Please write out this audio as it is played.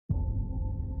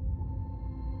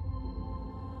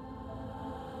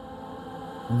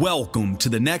Welcome to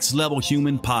the Next Level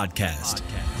Human podcast.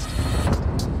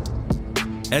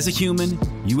 As a human,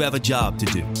 you have a job to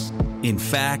do. In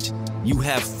fact, you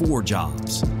have 4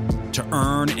 jobs: to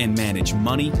earn and manage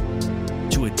money,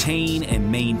 to attain and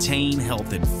maintain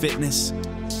health and fitness,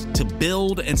 to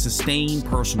build and sustain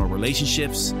personal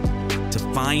relationships, to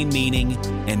find meaning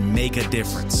and make a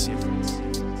difference.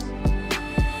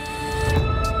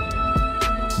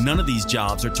 None of these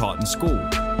jobs are taught in school,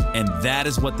 and that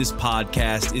is what this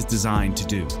podcast is designed to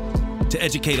do: to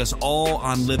educate us all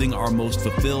on living our most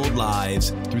fulfilled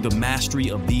lives through the mastery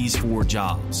of these 4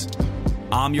 jobs.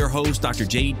 I'm your host, Dr.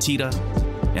 Jade Tita,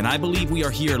 and I believe we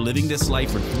are here living this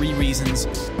life for 3 reasons,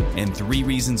 and 3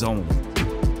 reasons only: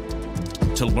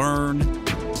 to learn,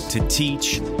 to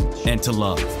teach, and to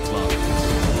love.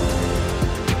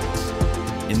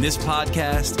 In this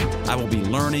podcast, I will be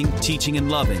learning, teaching,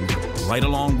 and loving right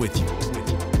along with you.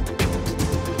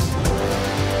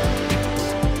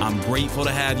 I'm grateful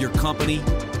to have your company.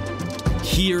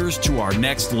 Here's to our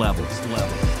next level.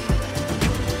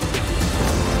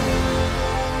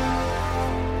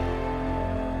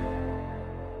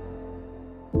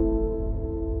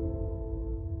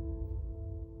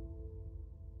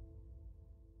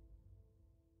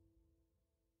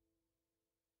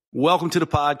 Welcome to the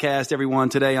podcast, everyone.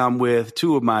 Today I'm with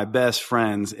 2 of my best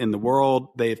friends in the world.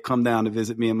 They've come down to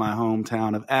visit me in my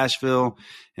hometown of Asheville,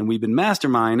 and we've been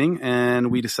masterminding,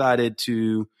 and we decided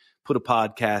to put a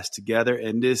podcast together.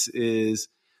 And this is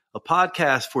a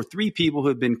podcast for 3 people who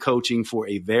have been coaching for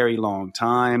a very long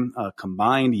time,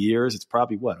 combined years. It's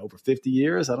probably, over 50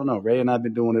 years? I don't know. Ray and I have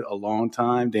been doing it a long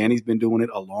time. Danny's been doing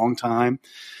it a long time.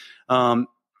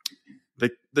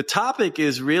 The topic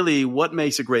is really what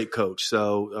makes a great coach.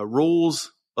 So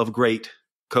rules of great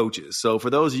coaches. So for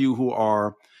those of you who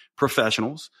are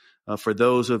professionals, for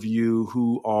those of you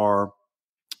who are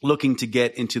looking to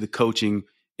get into the coaching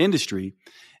industry,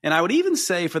 and I would even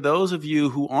say for those of you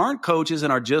who aren't coaches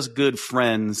and are just good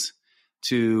friends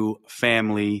to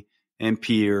family and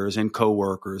peers and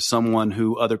coworkers, someone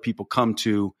who other people come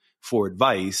to for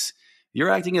advice, you're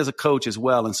acting as a coach as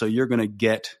well. And so you're going to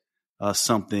get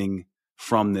something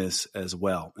from this as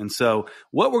well. And so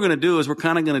what we're going to do is we're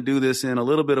kind of going to do this in a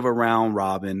little bit of a round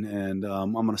robin. And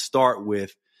I'm going to start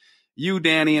with you,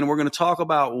 Danny, and we're going to talk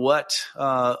about what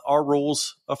our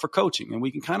rules are for coaching. And we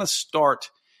can kind of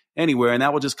start anywhere, and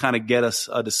that will just kind of get us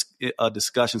a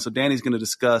discussion. So Danny's going to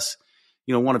discuss,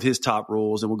 one of his top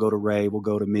rules, and we'll go to Ray, we'll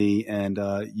go to me, and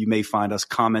you may find us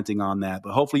commenting on that.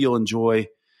 But hopefully you'll enjoy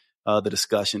the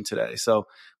discussion today. So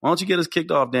why don't you get us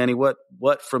kicked off, Danny? What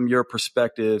from your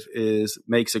perspective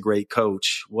makes a great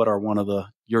coach? What are one of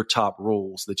your top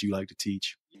rules that you like to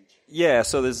teach? Yeah.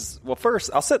 So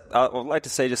first I would like to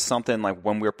say just something like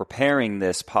when we're preparing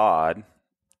this pod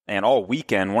and all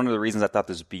weekend, one of the reasons I thought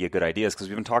this would be a good idea is because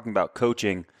we've been talking about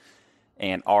coaching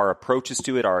and our approaches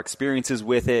to it, our experiences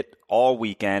with it all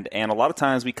weekend. And a lot of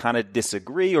times we kind of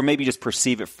disagree or maybe just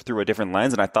perceive it through a different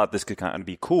lens. And I thought this could kind of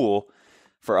be cool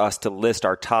for us to list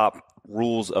our top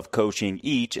rules of coaching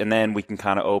each, and then we can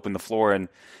kind of open the floor and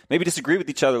maybe disagree with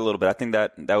each other a little bit. I think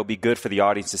that would be good for the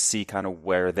audience to see kind of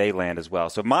where they land as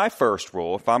well. So my first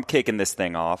rule, if I'm kicking this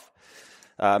thing off,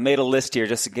 I made a list here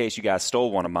just in case you guys stole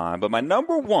one of mine, but my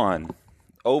number 1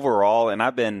 overall, and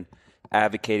I've been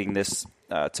advocating this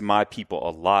to my people a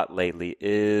lot lately,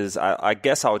 is I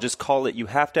guess I'll just call it, you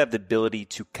have to have the ability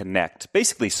to connect,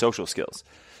 basically social skills.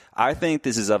 I think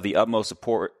this is of the utmost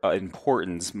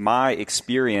importance. My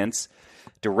experience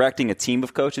directing a team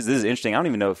of coaches, this is interesting. I don't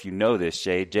even know if you know this,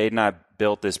 Jade. Jade and I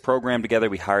built this program together.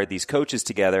 We hired these coaches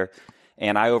together,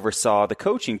 and I oversaw the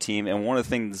coaching team. And one of the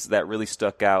things that really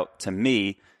stuck out to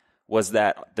me was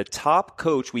that the top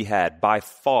coach we had by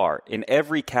far in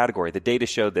every category, the data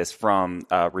showed this, from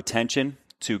retention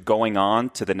to going on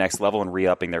to the next level and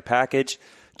re-upping their package,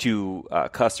 to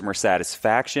customer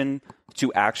satisfaction,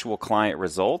 to actual client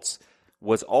results,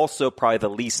 was also probably the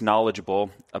least knowledgeable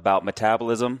about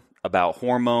metabolism, about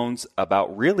hormones,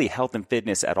 about really health and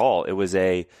fitness at all. It was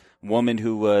a woman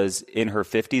who was in her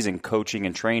 50s, and coaching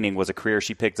and training was a career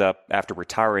she picked up after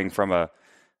retiring from a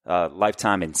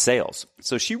lifetime in sales.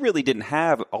 So she really didn't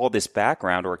have all this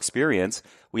background or experience.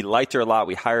 We liked her a lot.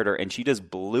 We hired her, and she just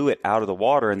blew it out of the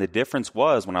water. And the difference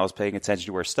was, when I was paying attention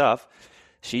to her stuff,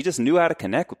 she just knew how to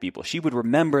connect with people. She would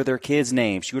remember their kids'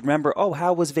 names. She would remember,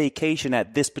 how was vacation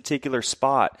at this particular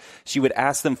spot? She would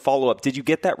ask them follow-up. Did you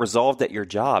get that resolved at your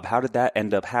job? How did that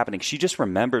end up happening? She just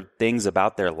remembered things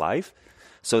about their life.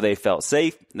 So they felt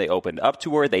safe. They opened up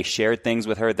to her. They shared things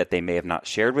with her that they may have not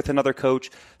shared with another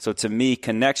coach. So to me,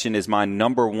 connection is my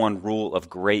number 1 rule of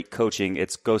great coaching.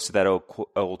 It goes to that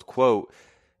old quote.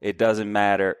 It doesn't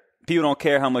matter people don't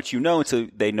care how much you know until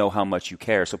they know how much you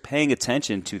care. So paying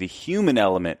attention to the human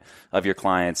element of your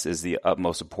clients is the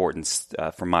utmost importance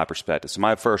from my perspective. So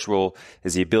my first rule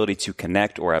is the ability to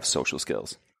connect or have social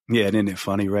skills. Yeah, and isn't it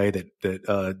funny, Ray,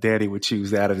 that Danny would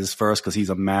choose that as his first because he's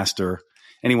a master.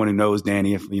 Anyone who knows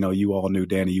Danny, if you all knew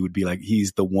Danny, you would be like,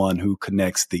 he's the one who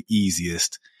connects the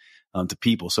easiest to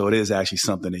people. So it is actually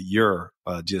something that you're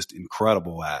just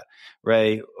incredible at.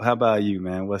 Ray, how about you,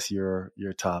 man? What's your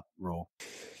top role?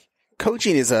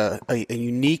 Coaching is a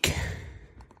unique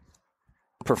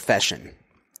profession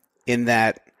in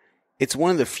that it's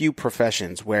one of the few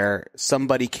professions where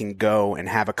somebody can go and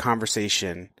have a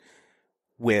conversation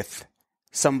with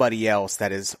somebody else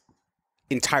that is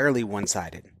entirely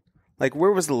one-sided. Like,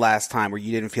 where was the last time where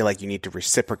you didn't feel like you need to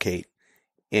reciprocate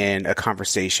in a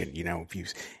conversation?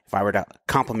 If I were to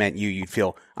compliment you, you'd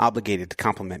feel obligated to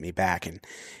compliment me back.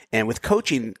 And with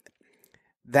coaching,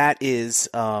 that is,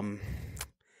 I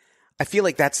feel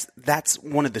like that's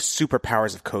one of the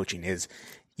superpowers of coaching is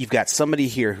you've got somebody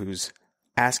here who's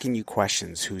asking you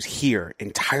questions, who's here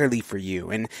entirely for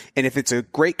you. And if it's a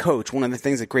great coach, one of the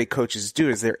things that great coaches do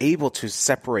is they're able to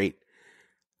separate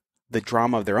the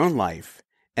drama of their own life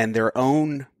and their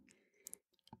own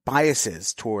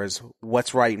biases towards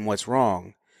what's right and what's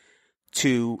wrong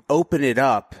to open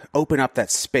up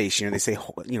that space. They say,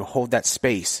 hold that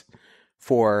space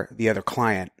for the other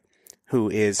client who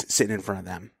is sitting in front of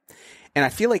them. And I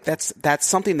feel like that's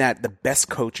something that the best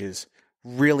coaches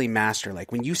really master.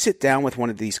 Like when you sit down with one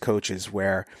of these coaches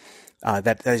where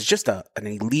that is just an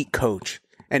elite coach,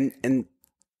 and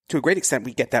to a great extent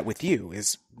we get that with you,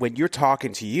 is when you're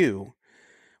talking to you,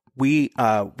 we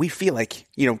feel like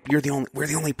we're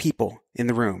the only people in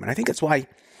the room. And I think that's why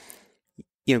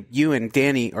you and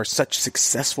Danny are such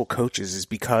successful coaches, is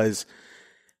because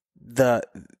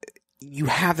you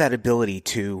have that ability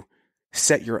to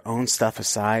set your own stuff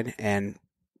aside and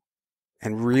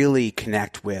really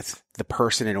connect with the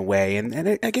person in a way.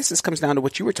 And I guess this comes down to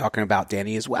what you were talking about,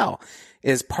 Danny, as well,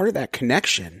 is part of that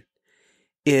connection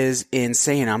is in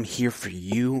saying, I'm here for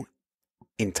you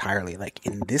entirely. Like,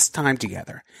 in this time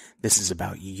together, this is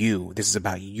about you. This is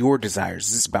about your desires.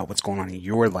 This is about what's going on in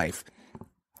your life.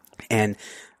 And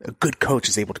a good coach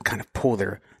is able to kind of pull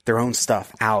their own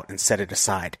stuff out and set it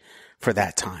aside for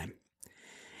that time.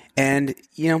 And,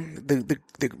 the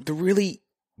really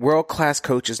world-class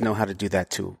coaches know how to do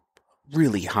that to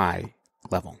really high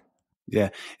level. Yeah.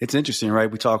 It's interesting,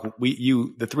 right?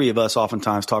 The three of us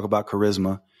oftentimes talk about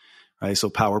charisma, right? So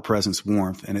power, presence,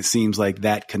 warmth. And it seems like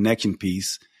that connection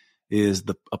piece is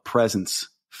a presence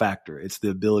factor. It's the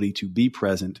ability to be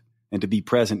present, and to be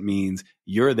present means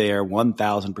you're there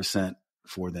 1000%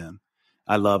 for them.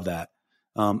 I love that.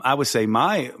 I would say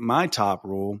my top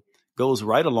rule goes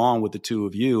right along with the two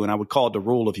of you, and I would call it the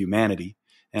rule of humanity.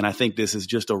 And I think this is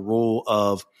just a rule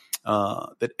of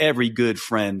that every good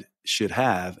friend should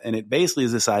have. And it basically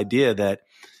is this idea that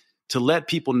to let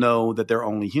people know that they're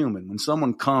only human. When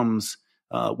someone comes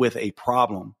with a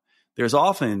problem, there's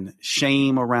often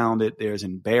shame around it. There's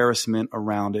embarrassment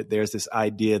around it. There's this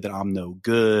idea that I'm no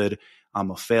good,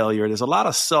 I'm a failure. There's a lot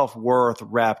of self-worth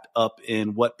wrapped up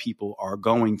in what people are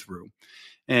going through.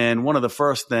 And one of the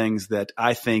first things that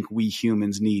I think we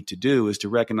humans need to do is to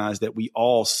recognize that we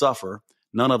all suffer.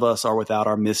 None of us are without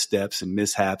our missteps and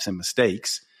mishaps and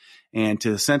mistakes. And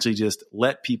to essentially just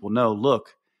let people know,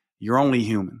 look, you're only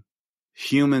human.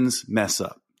 Humans mess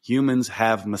up. Humans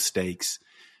have mistakes.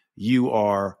 You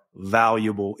are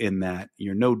valuable in that.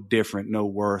 You're no different, no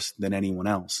worse than anyone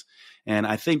else. And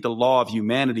I think the law of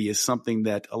humanity is something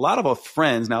that a lot of our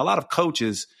friends, now a lot of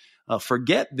coaches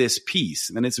forget this piece.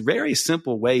 And it's a very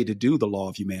simple way to do the law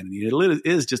of humanity. It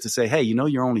is just to say, hey,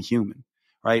 you're only human,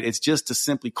 right? It's just to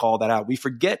simply call that out. We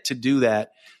forget to do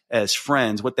that as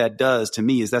friends. What that does to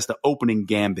me is that's the opening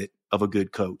gambit of a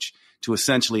good coach, to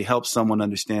essentially help someone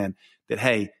understand that,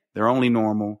 hey, they're only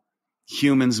normal.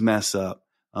 Humans mess up.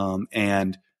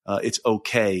 And it's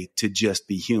okay to just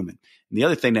be human. And the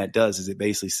other thing that does is it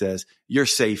basically says, you're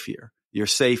safe here. You're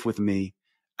safe with me.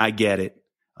 I get it.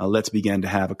 Let's begin to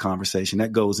have a conversation.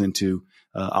 That goes into,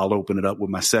 I'll open it up with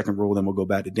my second rule, then we'll go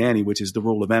back to Danny, which is the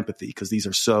rule of empathy, because these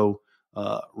are so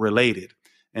related.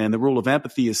 And the rule of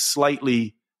empathy is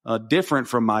slightly different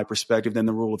from my perspective than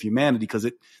the rule of humanity, because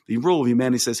the rule of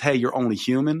humanity says, hey, you're only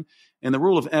human. And the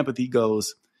rule of empathy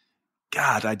goes,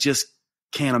 God, I just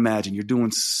can't imagine you're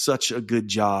doing such a good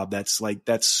job.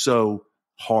 That's so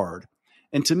hard.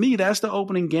 And to me, that's the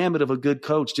opening gambit of a good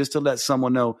coach, just to let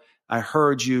someone know, I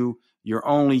heard you. You're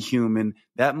only human.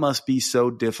 That must be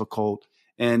so difficult.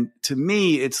 And to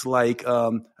me, it's like,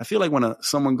 I feel like when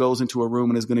someone goes into a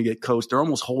room and is going to get coached, they're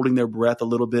almost holding their breath a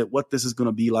little bit, what this is going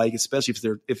to be like, especially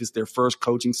if it's their first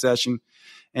coaching session.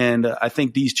 And I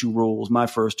think these two rules, my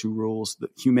first two rules, the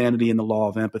humanity and the law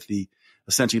of empathy,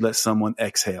 essentially let someone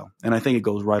exhale. And I think it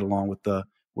goes right along with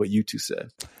what you two said.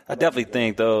 I definitely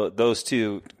think, though, those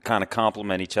two kind of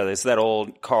complement each other. It's that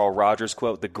old Carl Rogers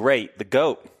quote, the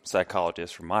GOAT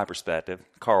psychologist from my perspective.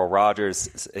 Carl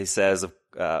Rogers, he says,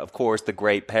 of course, the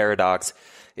great paradox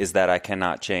is that I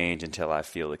cannot change until I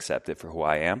feel accepted for who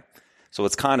I am. So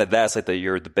it's kind of that's like the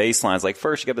baseline. It's like,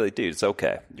 first you got to be like, dude, it's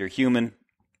okay. You're human.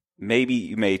 Maybe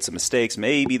you made some mistakes.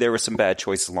 Maybe there were some bad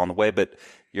choices along the way, but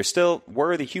you're still a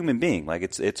worthy human being. Like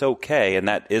it's okay. And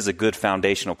that is a good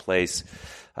foundational place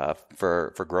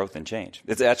for growth and change.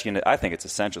 It's actually, I think it's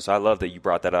essential. So I love that you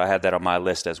brought that up. I had that on my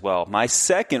list as well. My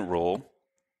second rule,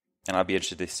 and I'll be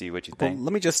interested to see what you think. Well,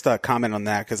 let me just comment on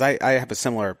that, because I have a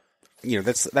similar,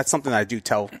 that's something that I do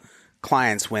tell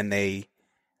clients when they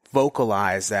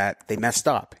vocalize that they messed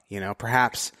up.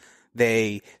 Perhaps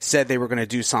they said they were going to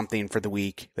do something for the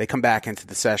week. They come back into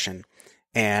the session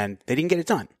and they didn't get it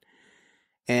done.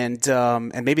 And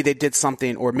maybe they did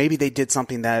something, or maybe they did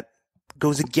something that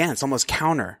goes against, almost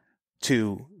counter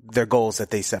to their goals that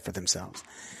they set for themselves.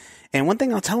 And one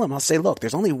thing I'll tell them, I'll say, look,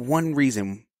 there's only one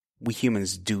reason we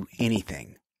humans do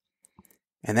anything.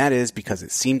 And that is because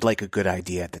it seemed like a good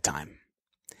idea at the time.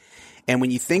 And when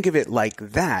you think of it like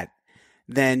that,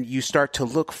 then you start to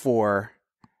look for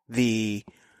the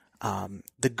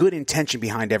good intention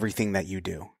behind everything that you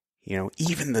do.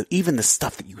 Even the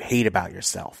stuff that you hate about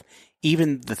yourself,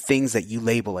 even the things that you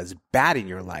label as bad in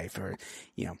your life, or,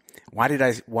 why did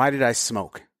I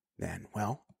smoke then?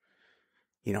 Well,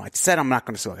 I said I'm not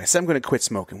going to smoke. I said I'm going to quit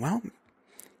smoking. Well,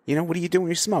 what do you do when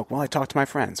you smoke? Well, I talk to my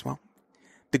friends. Well,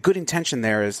 the good intention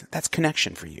there is that's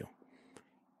connection for you.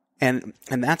 And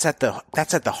that's at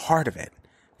the heart of it.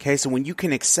 Okay. So when you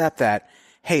can accept that,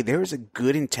 hey, there is a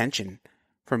good intention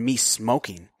for me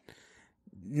smoking,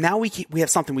 now we have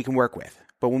something we can work with.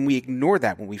 But when we ignore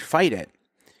that, when we fight it,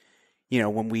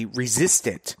 when we resist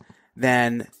it,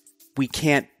 then we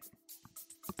can't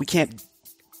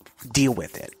deal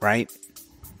with it, right?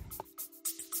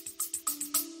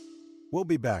 We'll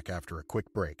be back after a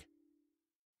quick break.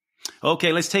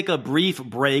 Okay, let's take a brief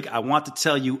break. I want to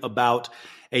tell you about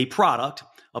a product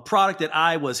that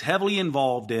I was heavily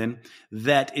involved in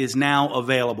that is now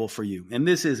available for you. And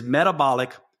this is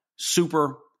metabolic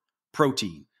super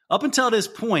protein. Up until this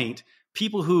point,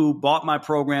 people who bought my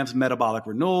programs, Metabolic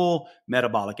Renewal,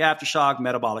 Metabolic Aftershock,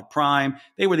 Metabolic Prime,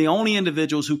 they were the only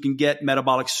individuals who can get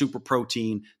metabolic super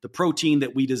protein, the protein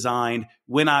that we designed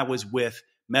when I was with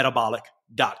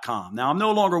metabolic.com. Now, I'm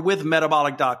no longer with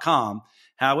metabolic.com.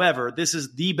 However, this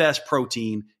is the best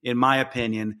protein, in my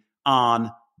opinion,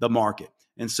 on the market.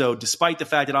 And so despite the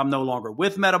fact that I'm no longer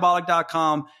with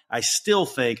metabolic.com, I still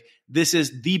think this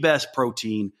is the best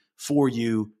protein for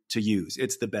you to use.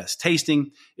 It's the best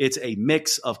tasting. It's a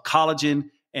mix of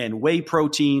collagen and whey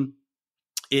protein.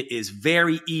 It is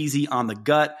very easy on the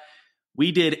gut.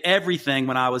 We did everything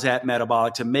when I was at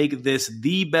Metabolic to make this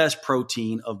the best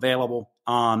protein available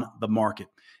on the market.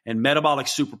 And Metabolic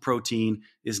Super Protein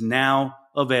is now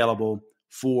available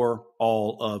for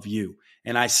all of you.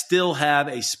 And I still have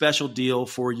a special deal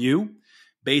for you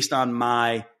based on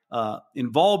my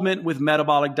involvement with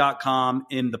metabolic.com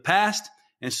in the past.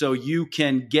 And so you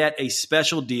can get a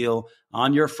special deal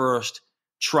on your first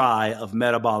try of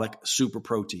Metabolic Super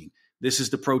Protein. This is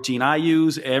the protein I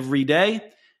use every day.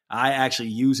 I actually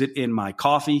use it in my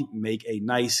coffee, make a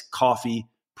nice coffee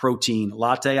protein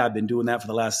latte. I've been doing that for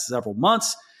the last several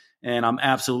months, and I'm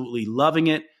absolutely loving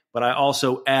it. But I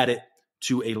also add it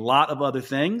to a lot of other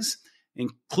things,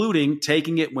 including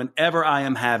taking it whenever I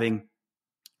am having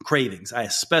cravings. I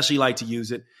especially like to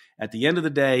use it at the end of the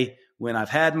day when I've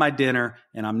had my dinner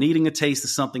and I'm needing a taste of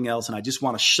something else, and I just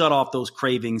want to shut off those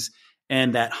cravings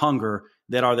and that hunger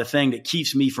that are the thing that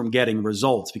keeps me from getting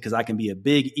results, because I can be a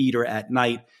big eater at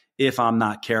night if I'm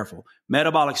not careful.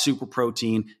 Metabolic Super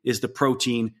Protein is the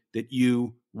protein that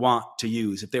you want to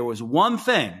use. If there was one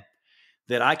thing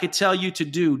that I could tell you to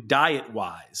do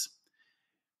diet-wise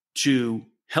to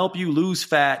help you lose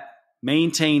fat,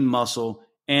 maintain muscle,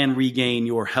 and regain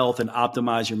your health and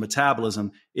optimize your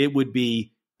metabolism, it would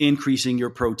be increasing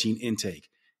your protein intake.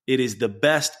 It is the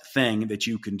best thing that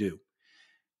you can do.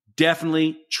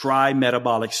 Definitely try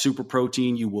Metabolic Super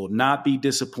Protein. You will not be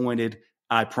disappointed,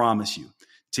 I promise you.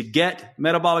 To get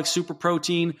Metabolic Super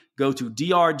Protein, go to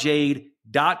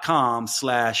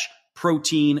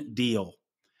drjade.com/protein deal.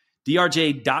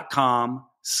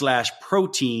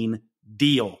 drjade.com/protein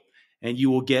deal. And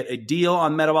you will get a deal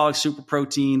on Metabolic Super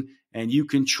Protein and you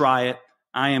can try it.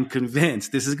 I am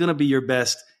convinced this is going to be your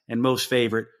best and most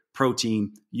favorite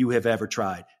protein you have ever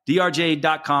tried.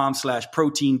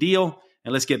 drj.com/protein deal.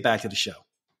 And let's get back to the show.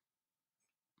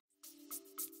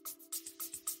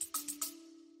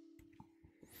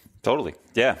 Totally.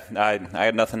 Yeah. I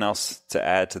had nothing else to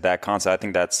add to that concept. I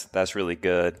think that's really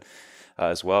good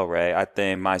as well, Ray. I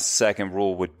think my second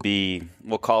rule would be,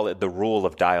 we'll call it the rule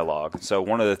of dialogue. So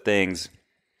one of the things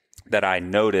that I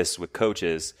notice with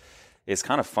coaches is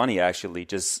kind of funny, actually.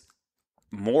 Just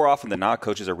more often than not,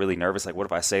 coaches are really nervous. Like, what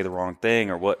if I say the wrong thing,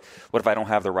 or what if I don't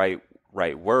have the right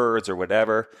words or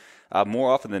whatever?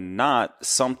 More often than not,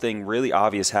 something really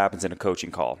obvious happens in a coaching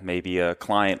call. Maybe a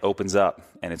client opens up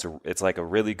and it's like a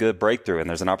really good breakthrough, and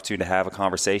there's an opportunity to have a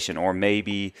conversation. Or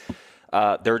maybe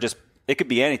it could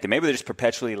be anything. Maybe they're just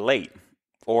perpetually late.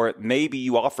 Or maybe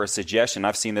you offer a suggestion.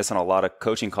 I've seen this on a lot of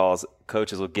coaching calls.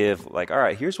 Coaches will give like, all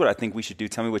right, here's what I think we should do.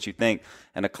 Tell me what you think.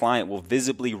 And a client will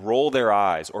visibly roll their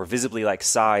eyes or visibly like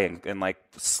sigh and like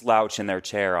slouch in their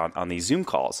chair on these Zoom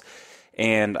calls.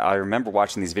 And I remember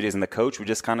watching these videos, and the coach would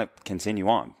just kind of continue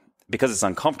on because it's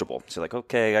uncomfortable. So like,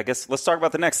 okay, I guess let's talk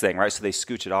about the next thing, right? So they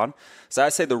scooch it on. So I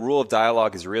say the rule of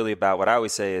dialogue is really about what I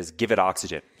always say is give it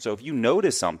oxygen. So if you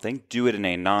notice something, do it in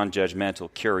a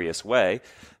non-judgmental, curious way.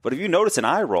 But if you notice an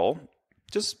eye roll,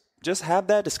 just have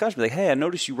that discussion. Like, hey, I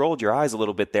noticed you rolled your eyes a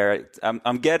little bit there.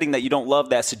 I'm getting that you don't love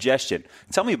that suggestion.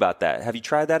 Tell me about that. Have you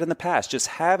tried that in the past? Just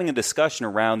having a discussion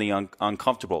around the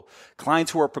uncomfortable.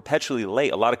 Clients who are perpetually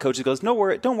late, a lot of coaches goes,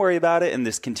 no, don't worry about it, and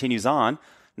this continues on.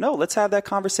 No, let's have that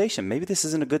conversation. Maybe this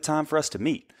isn't a good time for us to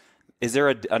meet. Is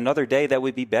there another day that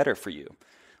would be better for you?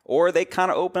 Or they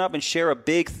kind of open up and share a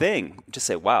big thing. Just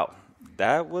say, wow,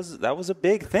 that was a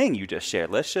big thing you just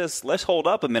shared. Let's hold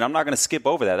up a minute. I'm not going to skip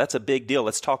over that. That's a big deal.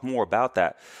 Let's talk more about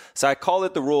that. So I call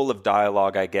it the rule of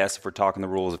dialogue, I guess, if we're talking the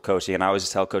rules of coaching. And I always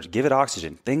just tell coach, give it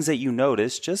oxygen. Things that you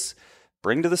notice, just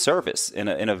bring to the surface in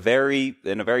a very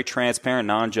transparent,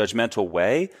 non-judgmental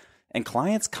way. And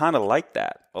clients kind of like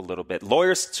that a little bit.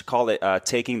 Lawyers call it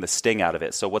taking the sting out of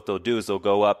it. So what they'll do is they'll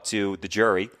go up to the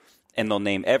jury and they'll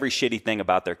name every shitty thing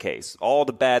about their case, all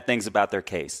the bad things about their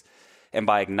case. And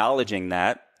by acknowledging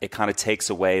that, it kind of takes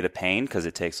away the pain because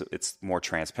it's more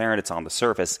transparent. It's on the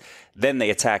surface. Then they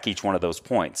attack each one of those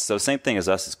points. So same thing as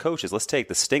us as coaches. Let's take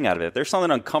the sting out of it. If there's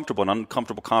something uncomfortable, an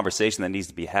uncomfortable conversation that needs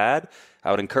to be had,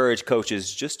 I would encourage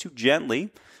coaches just to gently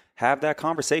have that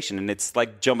conversation. And it's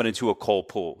like jumping into a cold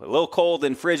pool. A little cold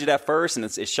and frigid at first, and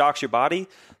it shocks your body.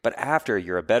 But after,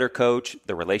 you're a better coach.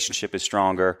 The relationship is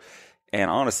stronger. And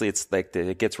honestly, it's like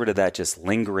it gets rid of that just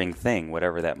lingering thing,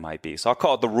 whatever that might be. So I'll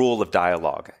call it the rule of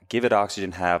dialogue. Give it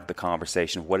oxygen, have the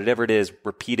conversation, whatever it is,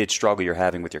 repeated struggle you're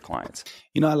having with your clients.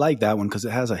 You know, I like that one because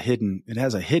it has a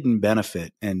hidden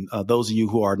benefit. And those of you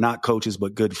who are not coaches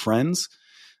but good friends,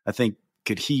 I think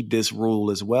could heed this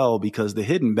rule as well, because the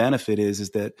hidden benefit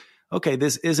is that, okay,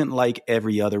 this isn't like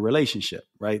every other relationship,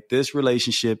 right? This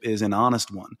relationship is an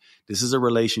honest one. This is a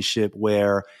relationship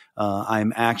where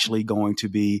I'm actually going to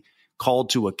be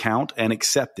called to account and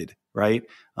accepted, right?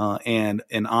 And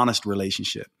an honest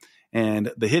relationship.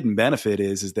 And the hidden benefit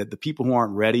is that the people who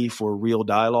aren't ready for real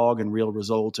dialogue and real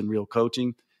results and real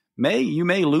coaching, you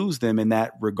may lose them in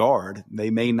that regard. They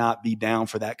may not be down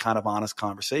for that kind of honest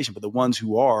conversation, but the ones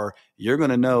who are, you're going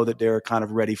to know that they're kind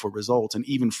of ready for results. And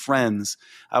even friends,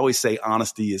 I always say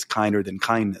honesty is kinder than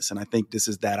kindness. And I think this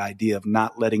is that idea of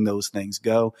not letting those things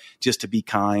go just to be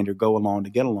kind or go along to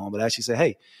get along, but actually say,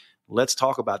 hey, let's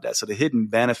talk about that. So the hidden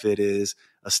benefit is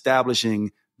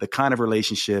establishing the kind of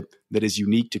relationship that is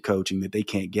unique to coaching that they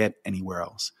can't get anywhere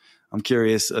else. I'm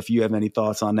curious if you have any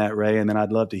thoughts on that, Ray, and then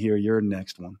I'd love to hear your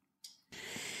next one.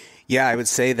 Yeah, I would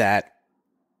say that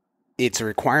it's a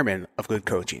requirement of good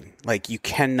coaching. Like you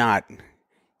cannot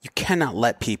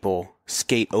let people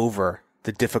skate over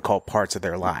the difficult parts of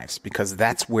their lives, because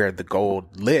that's where the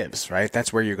gold lives, right?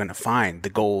 That's where you're going to find the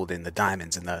gold and the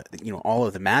diamonds and all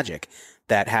of the magic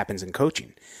that happens in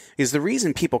coaching. Because the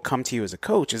reason people come to you as a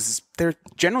coach is they're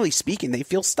generally speaking, they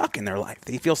feel stuck in their life.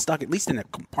 They feel stuck at least in a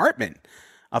compartment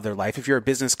of their life. If you're a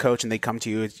business coach and they come to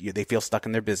you, they feel stuck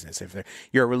in their business. If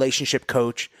you're a relationship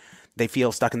coach, they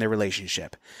feel stuck in their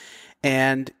relationship.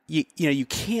 And you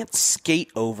can't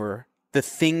skate over the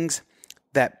things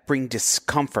that bring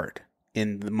discomfort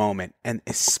in the moment, and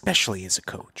especially as a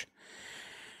coach.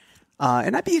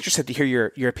 And I'd be interested to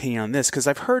hear your opinion on this, because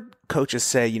I've heard coaches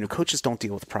say, coaches don't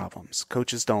deal with problems.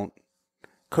 Coaches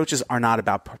are not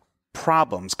about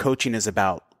problems. Coaching is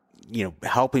about,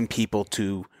 helping people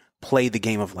to play the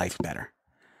game of life better.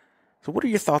 So what are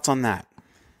your thoughts on that?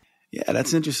 Yeah,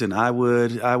 that's interesting. I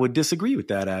would disagree with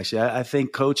that, actually. I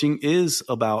think coaching is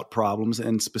about problems,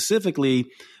 and specifically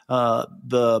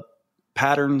the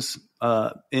patterns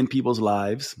in people's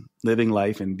lives, living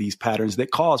life, and these patterns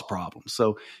that cause problems.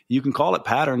 So you can call it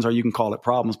patterns or you can call it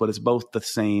problems, but it's both the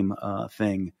same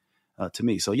thing to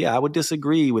me. So yeah, I would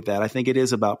disagree with that. I think it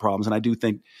is about problems. And I do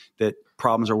think that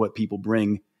problems are what people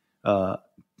bring.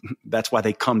 That's why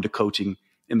they come to coaching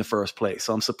in the first place.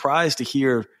 So I'm surprised to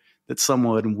hear that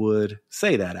someone would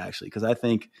say that, actually, because I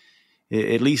think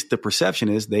at least the perception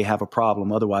is they have a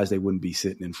problem. Otherwise, they wouldn't be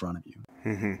sitting in front of you.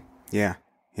 Mm-hmm. Yeah.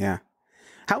 Yeah.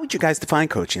 How would you guys define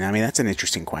coaching? I mean, that's an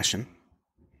interesting question.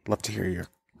 Love to hear your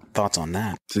thoughts on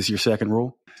that. Is this your second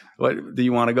rule? What do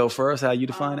you want to go first? How you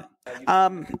define it?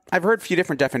 I've heard a few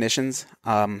different definitions.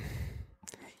 I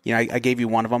gave you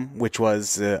one of them, which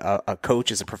was a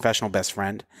coach is a professional best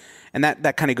friend. And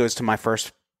that kind of goes to my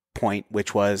first point,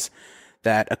 which was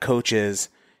that a coach it's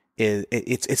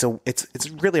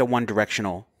really a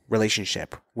one-directional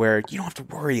relationship where you don't have to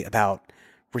worry about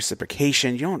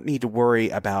reciprocation. You don't need to worry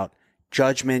about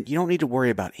judgment. You don't need to worry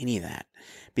about any of that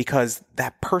because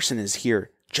that person is here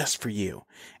just for you.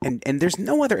 And there's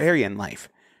no other area in life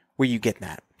where you get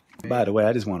that. By the way,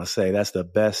 I just want to say that's the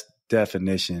best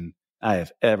definition I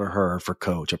have ever heard for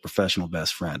coach, a professional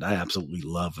best friend. I absolutely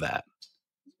love that.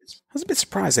 I was a bit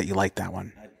surprised that you liked that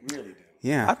one. I really do.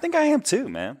 Yeah. I think I am too,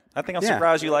 man. I think I'm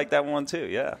surprised you like that one too.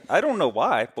 Yeah. I don't know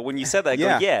why, but when you said that, I go,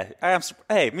 I am.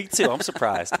 Hey, me too. I'm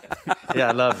surprised. Yeah,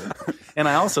 I love it. And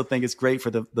I also think it's great for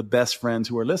the best friends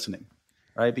who are listening,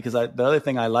 right? Because the other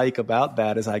thing I like about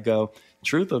that is I go,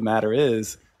 truth of the matter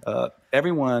is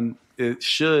everyone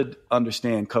should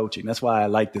understand coaching. That's why I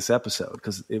like this episode,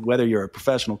 because whether you're a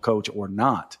professional coach or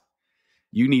not,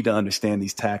 you need to understand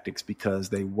these tactics because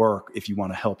they work if you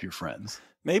want to help your friends.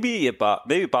 Maybe it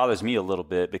bothers me a little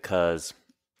bit because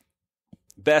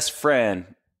best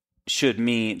friend should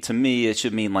mean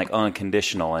like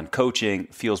unconditional, and coaching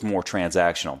feels more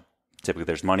transactional. Typically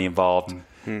there's money involved.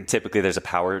 Mm-hmm. Typically there's a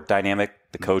power dynamic.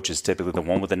 The coach is typically the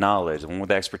one with the knowledge, the one with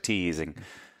the expertise and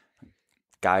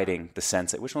guiding the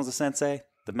sensei. Which one's the sensei?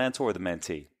 The mentor or the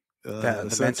mentee?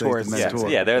 The mentor is the mentor.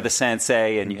 Yeah, they're the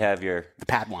sensei, and you have your the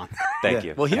Padawan. Thank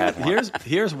you. Well,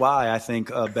 here's why I think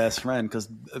a best friend, because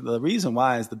the reason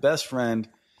why is the best friend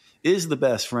is the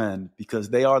best friend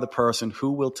because they are the person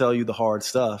who will tell you the hard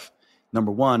stuff,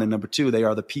 number one, and number two, they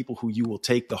are the people who you will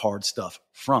take the hard stuff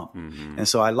from. Mm-hmm. And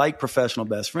so I like professional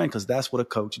best friend because that's what a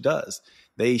coach does.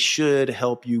 They should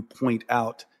help you point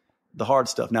out the hard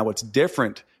stuff. Now, what's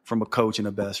different from a coach and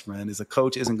a best friend is a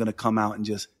coach isn't going to come out and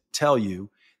just tell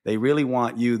you. They really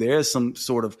want you. There is some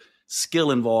sort of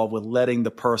skill involved with letting the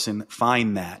person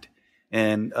find that.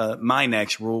 And my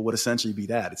next rule would essentially be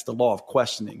that. It's the law of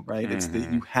questioning, right? Mm-hmm. It's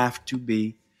that you have to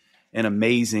be an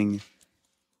amazing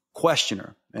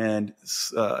questioner and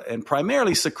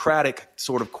primarily Socratic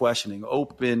sort of questioning,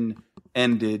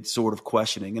 open-ended sort of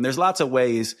questioning. And there's lots of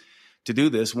ways to do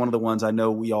this. One of the ones I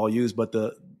know we all use, but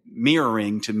the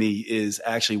mirroring to me is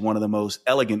actually one of the most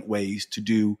elegant ways to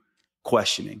do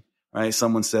questioning. Right?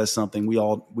 Someone says something. We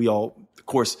all, of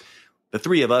course, the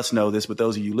three of us know this, but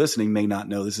those of you listening may not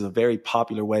know. This is a very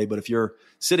popular way. But if you're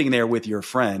sitting there with your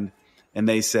friend and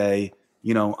they say,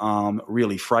 I'm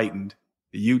really frightened,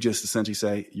 you just essentially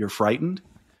say, you're frightened,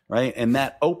 right? And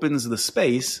that opens the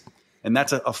space, and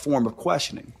that's a form of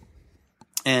questioning.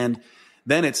 And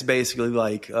then it's basically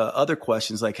like other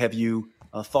questions, like, have you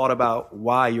thought about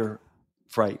why you're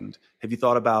frightened? Have you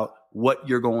thought about what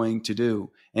you're going to do?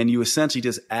 And you essentially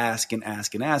just ask and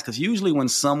ask and ask. Because usually when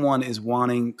someone is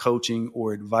wanting coaching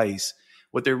or advice,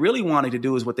 what they're really wanting to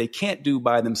do is what they can't do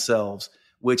by themselves,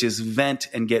 which is vent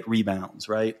and get rebounds,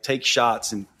 right? Take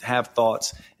shots and have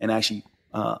thoughts and actually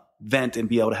vent and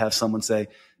be able to have someone say,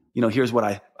 here's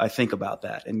what I think about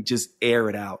that, and just air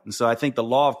it out. And so I think the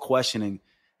law of questioning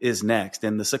is next.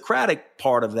 And the Socratic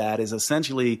part of that is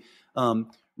essentially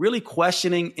really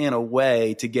questioning in a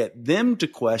way to get them to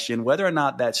question whether or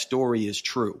not that story is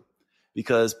true.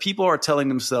 Because people are telling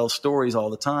themselves stories all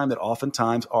the time that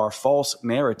oftentimes are false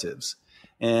narratives.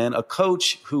 And a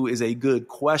coach who is a good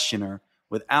questioner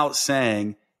without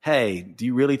saying, hey, do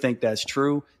you really think that's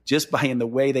true? Just by in the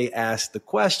way they ask the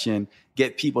question,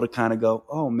 get people to kind of go,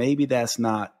 oh, maybe that's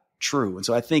not true. And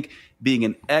so I think being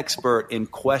an expert in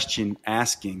question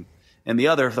asking, and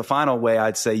the final way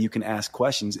I'd say you can ask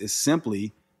questions is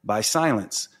simply by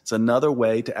silence. It's another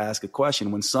way to ask a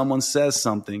question. When someone says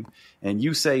something and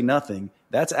you say nothing,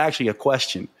 that's actually a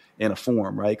question in a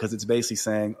form, right? Because it's basically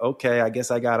saying, okay, I guess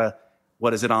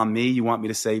what is it on me? You want me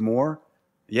to say more?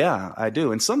 Yeah, I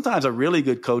do. And sometimes a really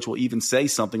good coach will even say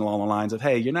something along the lines of,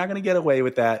 hey, you're not going to get away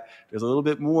with that. There's a little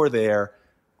bit more there.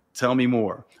 Tell me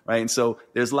more, right? And so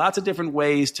there's lots of different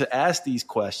ways to ask these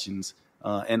questions.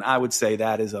 And I would say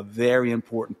that is a very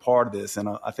important part of this. And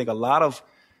I think a lot of,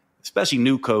 especially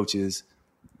new coaches,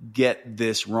 get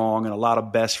this wrong. And a lot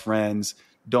of best friends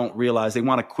don't realize they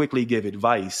want to quickly give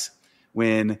advice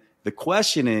when the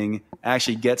questioning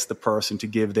actually gets the person to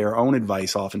give their own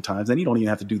advice oftentimes. And you don't even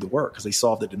have to do the work because they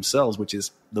solved it themselves, which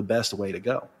is the best way to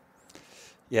go.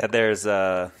 Yeah, there's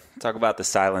talk about the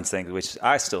silence thing, which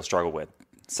I still struggle with.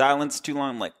 Silence too long,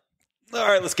 I'm like, all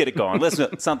right, let's get it going. Let's do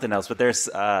something else. But there's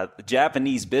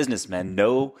Japanese businessmen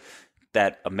know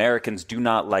that Americans do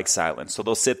not like silence. So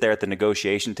they'll sit there at the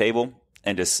negotiation table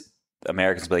and just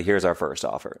Americans will be like, here's our first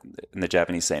offer. And the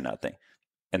Japanese say nothing.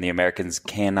 And the Americans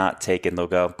cannot take it. And they'll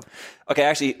go, okay,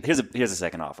 actually, here's a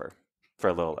second offer for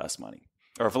a little less money.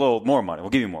 Or for a little more money. We'll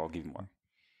give you more.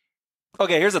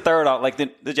 Okay, here's a third offer. Like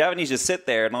the Japanese just sit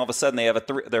there and all of a sudden they have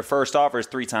their first offer is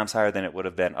 3 times higher than it would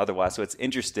have been otherwise. So it's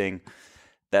interesting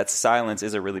that silence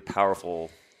is a really powerful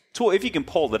tool if you can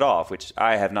pull it off, which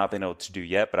I have not been able to do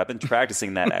yet, but I've been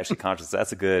practicing that actually consciously.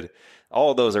 That's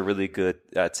all of those are really good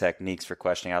techniques for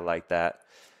questioning. I like that.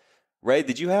 Ray,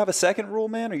 did you have a second rule,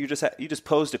 man, or you just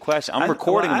posed a question? I'm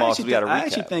recording them all because we got to recap. I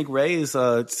actually think Ray's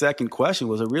second question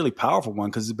was a really powerful one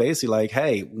because it's basically like,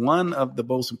 hey, one of the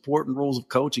most important rules of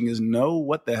coaching is know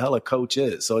what the hell a coach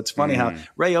is. So it's funny how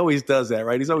Ray always does that,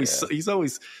 right? He's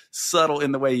always subtle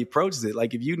in the way he approaches it.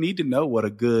 Like if you need to know what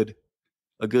a good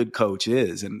coach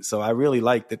is. And so I really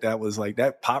like that was like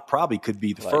that probably could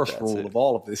be the first rule of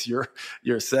all of this. Your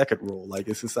second rule. Like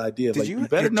it's this idea of you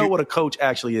better know what a coach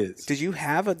actually is. Did you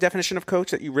have a definition of coach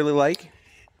that you really like?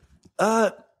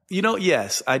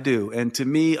 Yes, I do. And to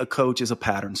me, a coach is a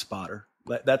pattern spotter.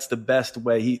 That's the best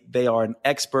way. They are an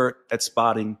expert at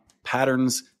spotting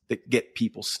patterns that get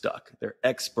people stuck. They're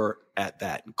expert at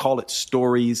that. Call it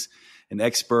stories, an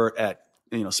expert at,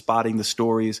 spotting the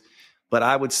stories. But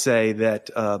I would say that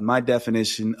my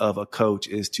definition of a coach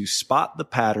is to spot the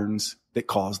patterns that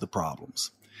cause the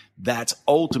problems. That's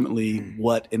ultimately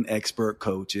what an expert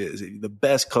coach is. The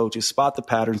best coaches spot the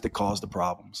patterns that cause the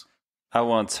problems. I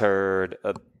once heard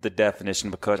the definition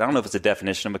of a coach. I don't know if it's a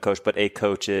definition of a coach, but a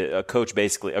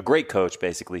great coach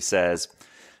basically says,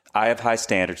 I have high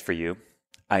standards for you.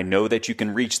 I know that you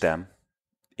can reach them.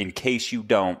 In case you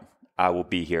don't, I will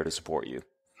be here to support you.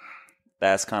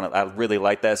 That's I really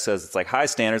like that. Says it's like high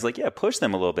standards, like, yeah, push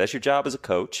them a little bit. That's your job as a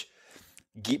coach.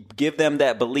 Give them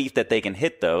that belief that they can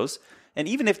hit those. And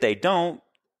even if they don't,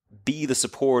 be the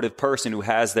supportive person who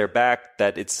has their back,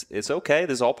 that it's okay.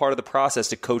 This is all part of the process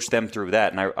to coach them through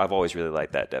that. And I've always really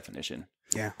liked that definition.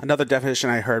 Yeah. Another definition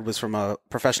I heard was from a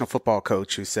professional football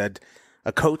coach who said,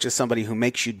 a coach is somebody who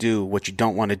makes you do what you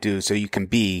don't want to do so you can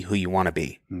be who you want to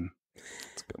be.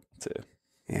 That's good too.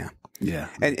 Yeah. Yeah.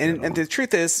 And the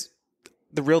truth is,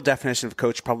 the real definition of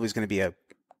coach probably is going to be a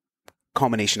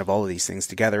culmination of all of these things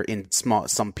together in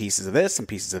some pieces of this, some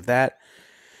pieces of that.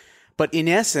 But in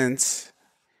essence,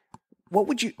 what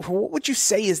would you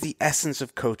say is the essence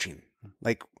of coaching?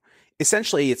 Like,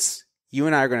 essentially, it's you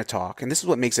and I are going to talk, and this is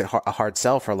what makes it a hard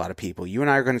sell for a lot of people. You and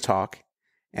I are going to talk,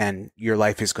 and your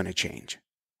life is going to change.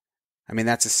 I mean,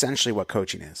 that's essentially what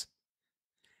coaching is.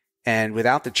 And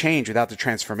without the change, without the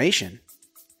transformation,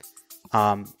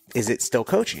 is it still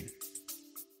coaching?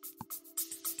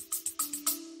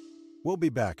 We'll be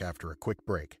back after a quick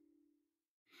break.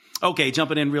 Okay,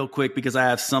 jumping in real quick because I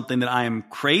have something that I am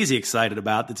crazy excited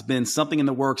about that's been something in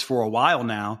the works for a while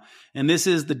now, and this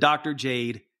is the Dr.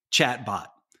 Jade chatbot.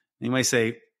 You might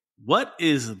say, what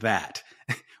is that?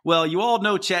 Well, you all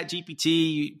know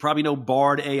ChatGPT, you probably know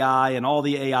Bard AI and all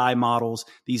the AI models,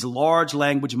 these large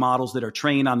language models that are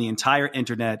trained on the entire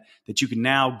internet that you can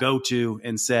now go to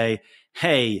and say,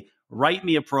 hey, write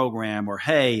me a program, or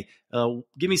hey,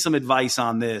 give me some advice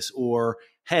on this, or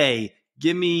hey,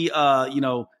 give me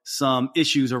some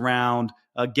issues around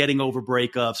getting over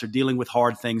breakups or dealing with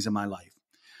hard things in my life.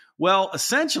 Well,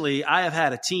 essentially, I have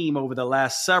had a team over the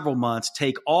last several months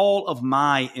take all of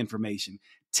my information,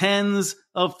 tens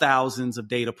of thousands of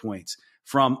data points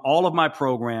from all of my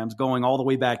programs going all the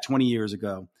way back 20 years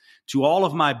ago, to all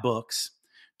of my books,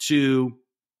 to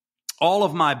all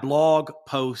of my blog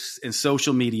posts and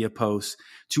social media posts,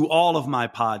 to all of my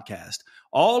podcasts.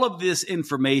 All of this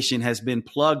information has been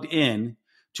plugged in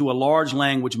to a large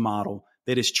language model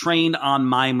that is trained on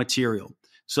my material,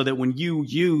 so that when you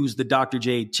use the Dr.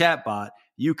 Jade chatbot,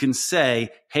 you can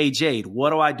say, hey, Jade, what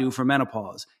do I do for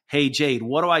menopause? Hey, Jade,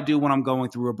 what do I do when I'm going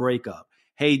through a breakup?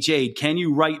 Hey, Jade, can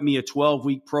you write me a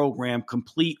 12-week program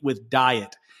complete with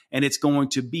diet? And it's going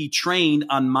to be trained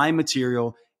on my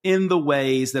material in the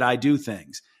ways that I do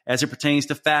things, as it pertains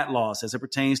to fat loss, as it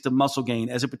pertains to muscle gain,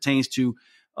 as it pertains to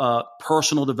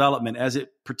personal development, as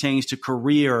it pertains to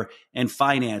career and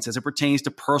finance, as it pertains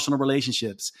to personal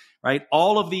relationships, right?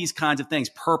 All of these kinds of things,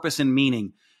 purpose and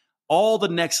meaning, all the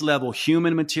next level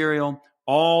human material,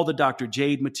 all the Dr.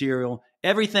 Jade material,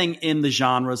 everything in the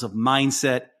genres of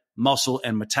mindset, muscle,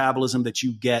 and metabolism that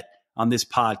you get on this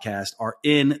podcast are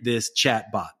in this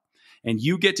chat bot. And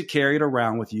you get to carry it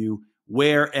around with you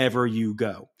wherever you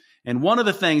go. And one of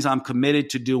the things I'm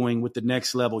committed to doing with the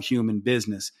Next Level Human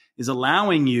Business is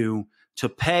allowing you to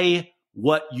pay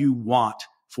what you want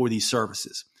for these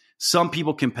services. Some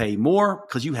people can pay more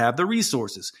because you have the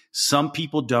resources. Some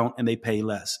people don't, and they pay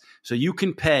less. So you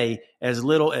can pay as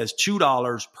little as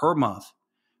 $2 per month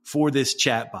for this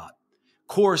chatbot. Of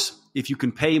course, if you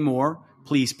can pay more,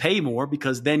 please pay more,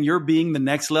 because then you're being the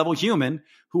next level human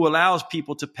who allows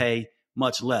people to pay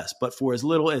much less. But for as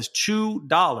little as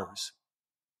 $2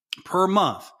 per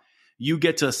month, you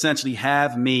get to essentially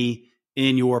have me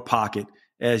in your pocket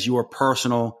as your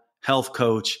personal health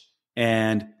coach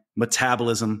and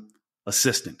metabolism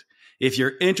assistant. If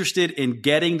you're interested in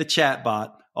getting the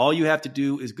chatbot, all you have to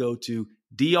do is go to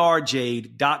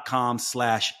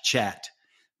drjade.com/chat,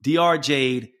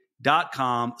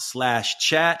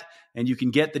 drjade.com/chat, and you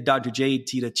can get the Dr. Jade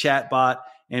Teta chatbot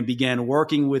and begin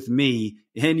working with me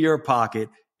in your pocket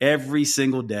every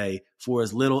single day for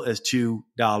as little as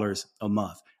 $2 a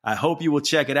month. I hope you will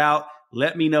check it out.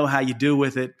 Let me know how you do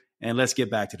with it, and let's get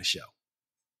back to the show.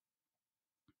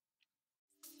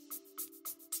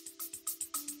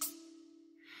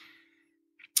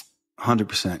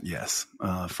 100% yes.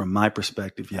 From my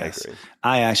perspective, yes.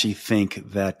 I actually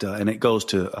think that, and it goes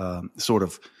to sort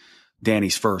of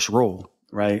Danny's first role,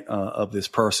 right, of this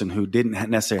person who didn't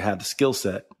necessarily have the skill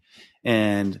set.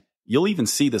 And you'll even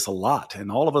see this a lot.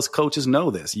 And all of us coaches know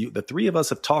this. The three of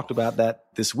us have talked about that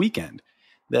this weekend,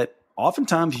 that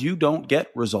oftentimes you don't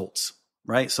get results,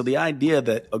 right? So the idea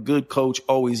that a good coach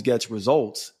always gets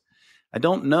results, I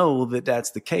don't know that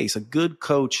that's the case. A good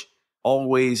coach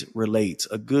always relates.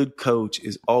 A good coach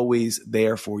is always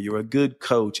there for you. A good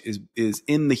coach is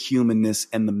in the humanness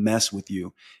and the mess with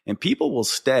you. And people will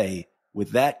stay with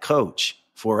that coach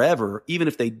forever, even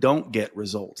if they don't get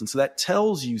results. And so that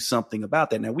tells you something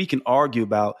about that. Now, we can argue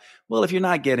about, well, if you're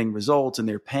not getting results and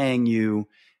they're paying you,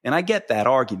 and I get that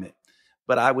argument,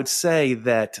 but I would say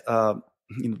that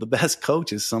the best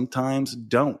coaches sometimes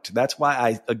don't. That's why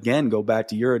I, again, go back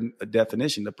to your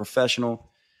definition, the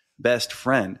professional best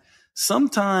friend.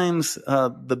 Sometimes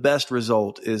the best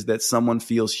result is that someone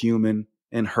feels human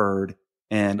and heard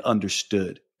and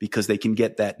understood, because they can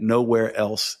get that nowhere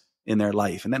else in their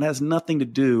life. And that has nothing to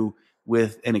do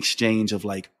with an exchange of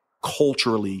like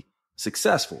culturally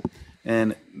successful.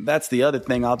 And that's the other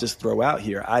thing I'll just throw out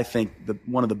here. I think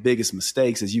one of the biggest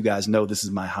mistakes, as you guys know, this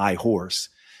is my high horse,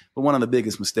 but one of the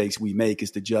biggest mistakes we make is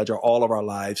to judge all of our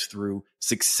lives through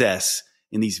success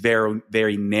in these very,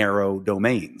 very narrow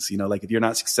domains. Like if you're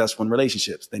not successful in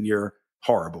relationships, then you're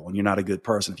horrible and you're not a good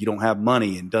person. If you don't have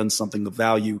money and done something of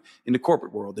value in the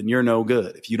corporate world, then you're no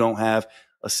good. If you don't have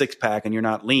a six pack and you're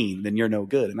not lean, then you're no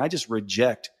good. And I just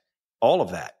reject all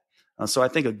of that. So I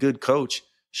think a good coach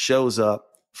shows up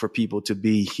for people to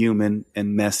be human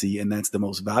and messy. And that's the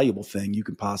most valuable thing you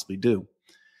can possibly do.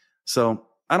 So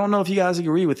I don't know if you guys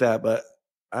agree with that, but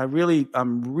I'm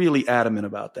really adamant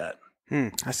about that.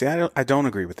 I see. I don't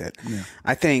agree with it. Yeah.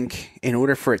 I think in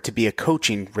order for it to be a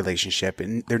coaching relationship,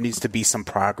 and there needs to be some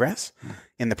progress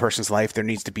in the person's life, there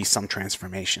needs to be some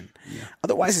transformation. Yeah.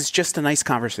 Otherwise, it's just a nice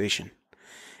conversation.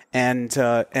 And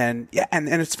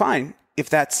it's fine if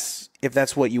that's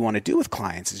what you want to do with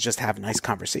clients, is just have nice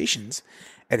conversations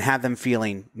and have them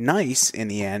feeling nice in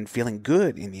the end, feeling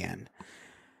good in the end.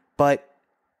 But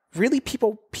really,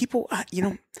 people, I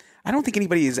don't think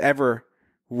anybody has ever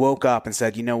woke up and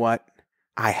said, you know what?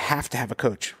 I have to have a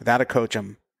coach. Without a coach,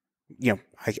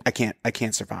 I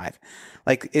can't survive.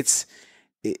 Like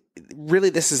really,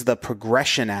 this is the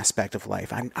progression aspect of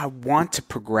life. I want to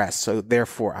progress, so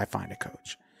therefore I find a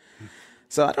coach.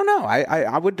 So I don't know.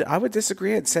 I would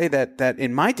disagree and say that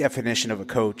in my definition of a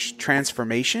coach,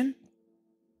 transformation,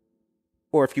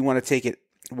 or if you want to take it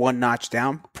one notch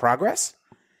down, progress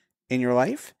in your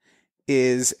life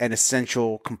is an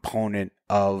essential component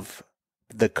of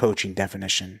the coaching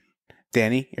definition.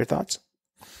 Danny, your thoughts?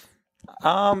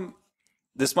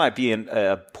 This might be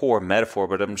a poor metaphor,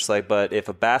 but I'm just like, but if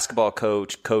a basketball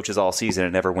coach coaches all season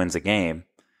and never wins a game,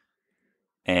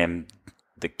 and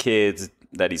the kids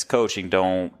that he's coaching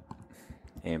don't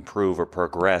improve or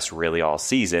progress really all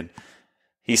season,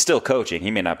 he's still coaching.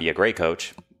 He may not be a great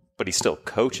coach, but he's still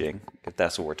coaching, if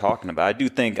that's what we're talking about. I do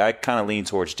think I kind of lean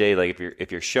towards Jay. Like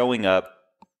if you're showing up,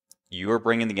 you're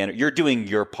bringing the energy, you're doing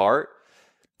your part,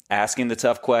 asking the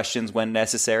tough questions when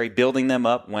necessary, building them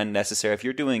up when necessary. If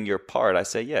you're doing your part, I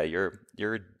say, yeah, you're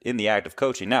in the act of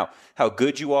coaching. Now, how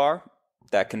good you are,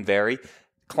 that can vary.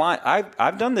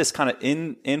 I've done this kind of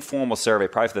informal survey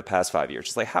probably for the past 5 years.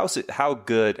 Just like, how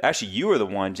good? Actually, you were the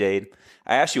one, Jade.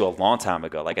 I asked you a long time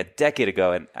ago, like a decade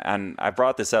ago, and I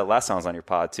brought this up last time I was on your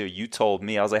pod too. You told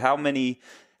me, I was like,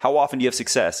 how often do you have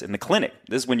success in the clinic?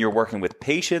 This is when you're working with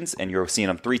patients and you're seeing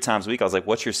them 3 times a week. I was like,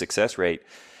 what's your success rate?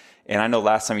 And I know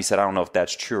last time you said, I don't know if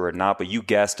that's true or not, but you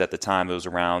guessed at the time it was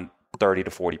around 30 to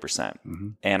 40%. Mm-hmm.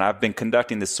 And I've been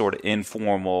conducting this sort of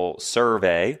informal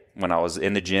survey when I was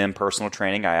in the gym, personal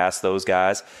training. I asked those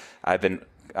guys. I've been,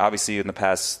 obviously in the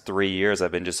past 3 years,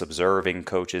 I've been just observing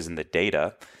coaches and the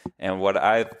data. And what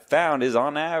I found is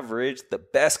on average, the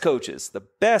best coaches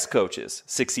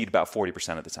succeed about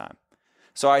 40% of the time.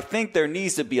 So I think there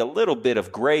needs to be a little bit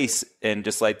of grace and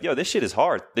just like, this shit is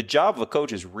hard. The job of a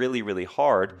coach is really, really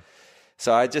hard.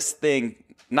 So I just think,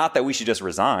 not that we should just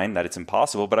resign, that it's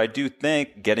impossible, but I do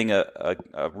think getting a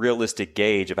realistic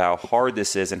gauge of how hard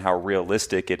this is and how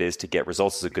realistic it is to get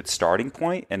results is a good starting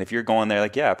point. And if you're going there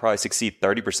like, I probably succeed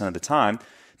 30% of the time,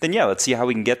 then let's see how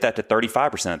we can get that to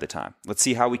 35% of the time. Let's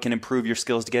see how we can improve your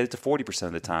skills to get it to 40%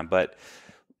 of the time. But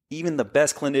even the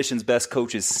best clinicians, best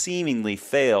coaches seemingly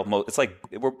fail. It's like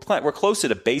we're closer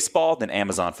to baseball than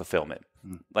Amazon fulfillment.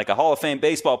 Like a Hall of Fame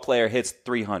baseball player hits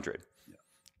 300.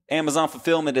 Amazon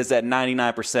fulfillment is at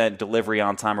 99% delivery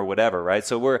on time or whatever, right?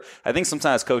 So I think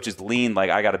sometimes coaches lean like,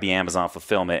 I got to be Amazon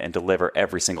fulfillment and deliver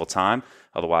every single time.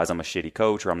 Otherwise, I'm a shitty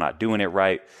coach or I'm not doing it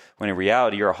right. When in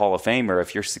reality, you're a Hall of Famer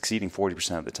if you're succeeding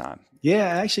 40% of the time. Yeah,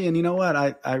 actually. And you know what?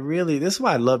 I really, this is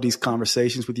why I love these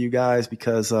conversations with you guys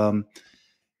because, I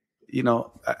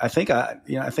think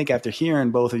after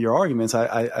hearing both of your arguments,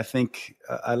 I think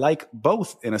I like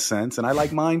both in a sense, and I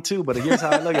like mine too. But here's how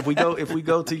I look. If we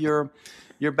go to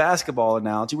your basketball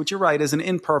analogy, which you're right is an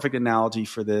imperfect analogy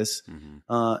for this.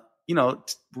 Mm-hmm.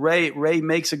 Ray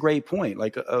makes a great point.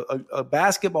 Like a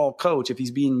basketball coach, if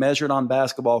he's being measured on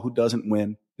basketball who doesn't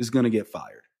win, is going to get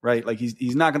fired, right? Like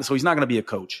he's not going to be a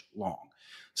coach long.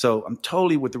 So I'm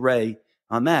totally with Ray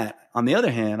on that. On the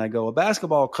other hand, I go a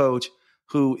basketball coach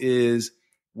who is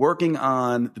working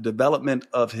on the development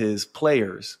of his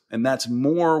players, and that's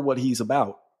more what he's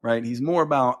about, right? He's more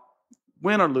about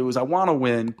win or lose. I want to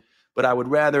win, but I would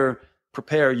rather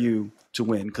prepare you to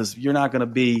win because you're not going to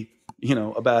be,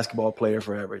 a basketball player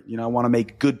forever. I want to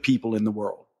make good people in the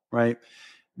world, right?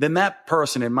 Then that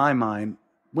person in my mind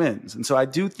wins. And so I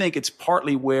do think it's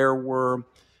partly where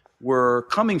we're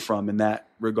coming from in that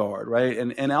regard, right?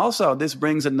 And also this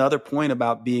brings another point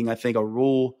about being, I think, a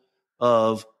rule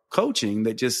of coaching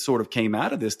that just sort of came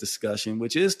out of this discussion,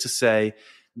 which is to say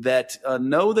that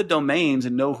know the domains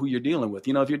and know who you're dealing with.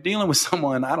 If you're dealing with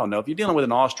someone, I don't know, if you're dealing with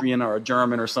an Austrian or a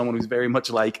German or someone who's very much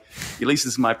like, at least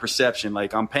this is my perception,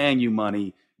 like I'm paying you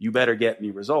money, you better get me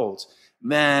results,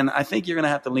 then I think you're going to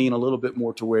have to lean a little bit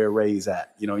more to where Ray's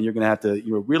at. You're going to have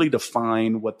to really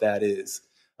define what that is.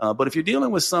 But if you're dealing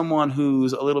with someone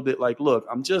who's a little bit like, look,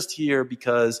 I'm just here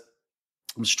because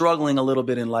I'm struggling a little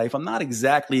bit in life. I'm not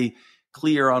exactly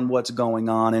clear on what's going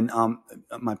on, and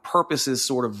my purpose is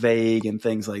sort of vague and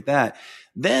things like that.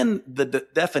 Then the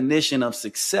definition of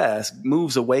success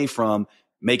moves away from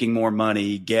making more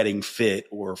money, getting fit,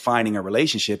 or finding a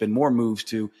relationship, and more moves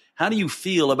to how do you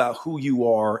feel about who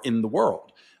you are in the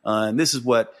world? And this is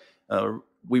what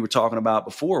we were talking about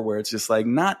before, where it's just like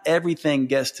not everything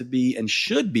gets to be and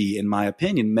should be, in my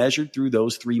opinion, measured through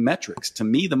those 3 metrics. To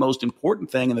me, the most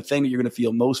important thing and the thing that you're going to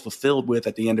feel most fulfilled with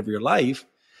at the end of your life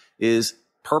is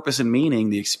purpose and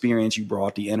meaning, the experience you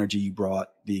brought, the energy you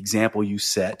brought, the example you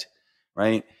set,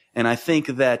 right? And I think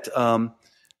that,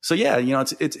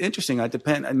 it's interesting.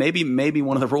 Maybe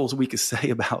one of the rules we could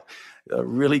say about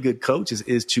really good coaches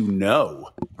is to know,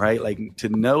 right? Like to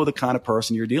know the kind of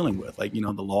person you're dealing with, like, the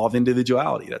law of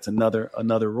individuality. That's another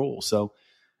rule. So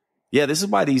this is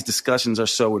why these discussions are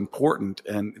so important.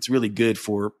 And it's really good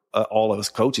for all of us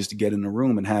coaches to get in a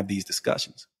room and have these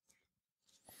discussions.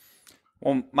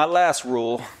 Well, my last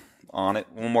rule on it,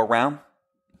 one more round.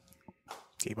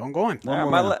 Keep on going.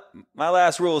 My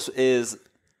last rule is,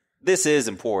 this is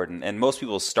important, and most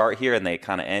people start here and they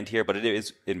kind of end here, but it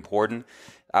is important.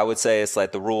 I would say it's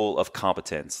like the rule of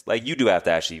competence. Like you do have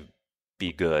to actually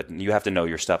be good, and you have to know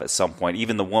your stuff at some point.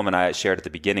 Even the woman I shared at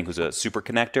the beginning who's a super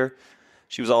connector,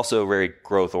 she was also very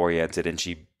growth oriented, and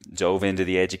she dove into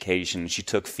the education. She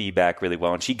took feedback really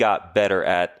well, and she got better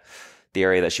at the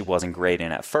area that she wasn't great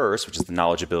in at first, which is the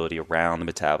knowledgeability around the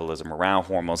metabolism, around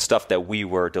hormones, stuff that we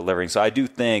were delivering. So I do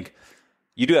think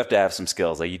you do have to have some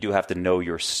skills. Like you do have to know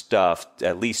your stuff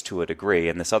at least to a degree.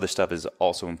 And this other stuff is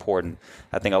also important.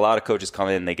 I think a lot of coaches come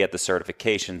in, they get the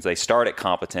certifications. They start at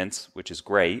competence, which is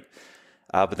great.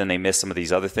 But then they miss some of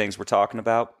these other things we're talking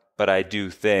about. But I do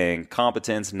think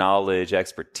competence, knowledge,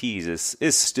 expertise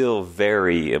is still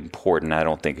very important. I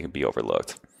don't think it can be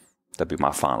overlooked. That'd be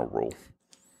my final rule.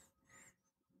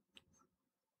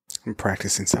 I'm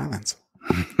practicing silence.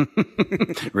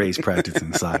 Ray's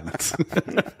practicing silence.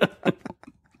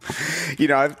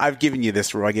 I've given you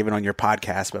this rule. I gave it on your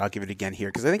podcast, but I'll give it again here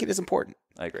because I think it is important.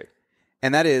 I agree.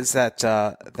 And that is that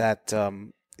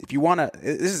if you want to,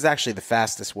 this is actually the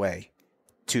fastest way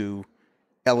to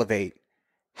elevate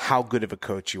how good of a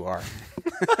coach you are.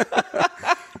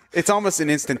 It's almost an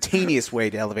instantaneous way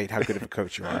to elevate how good of a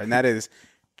coach you are. And that is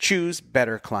choose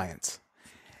better clients.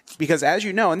 Because as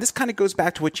you know, and this kind of goes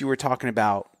back to what you were talking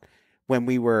about when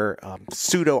we were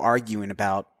pseudo-arguing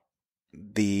about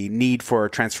the need for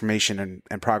transformation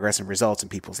and progress and results in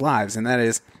people's lives. And that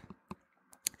is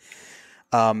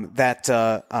that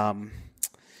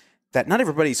not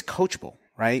everybody's coachable,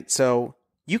 right? So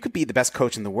you could be the best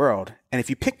coach in the world, and if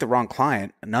you pick the wrong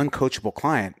client, an uncoachable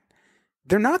client,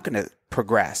 they're not going to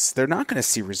progress. They're not going to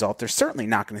see result. They're certainly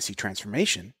not going to see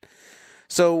transformation.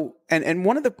 So, and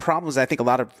one of the problems I think a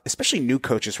lot of, especially new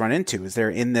coaches run into is they're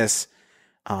in this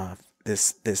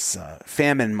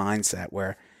famine mindset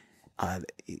where I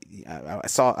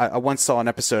once saw an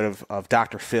episode of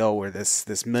Dr. Phil where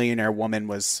this millionaire woman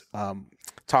was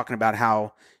talking about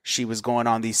how she was going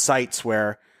on these sites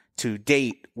to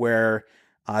date where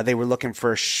they were looking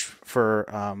for sugar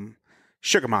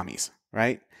mommies,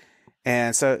 right?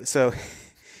 And so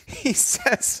he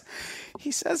says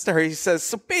to her,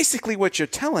 so basically what you're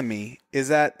telling me is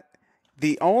that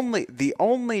the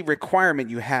only requirement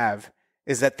you have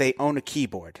is that they own a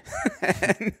keyboard.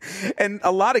 and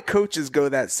a lot of coaches go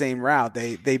that same route.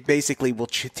 They basically will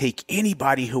take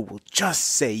anybody who will just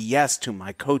say yes to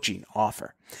my coaching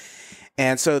offer.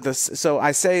 And so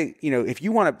I say, if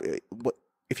you want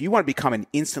to become an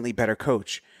instantly better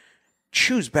coach,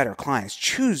 choose better clients,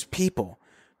 choose people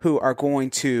who are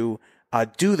going to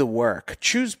do the work,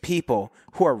 choose people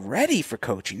who are ready for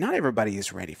coaching. Not everybody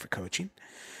is ready for coaching.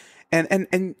 And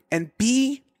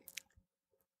be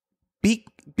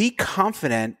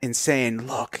confident in saying,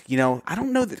 look, I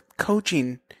don't know that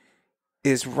coaching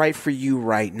is right for you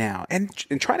right now. And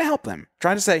try to help them.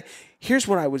 Try to say, here's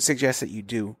what I would suggest that you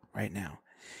do right now.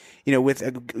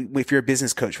 If you're a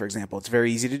business coach, for example, it's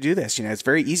very easy to do this. It's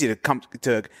very easy to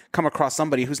come across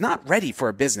somebody who's not ready for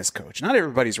a business coach. Not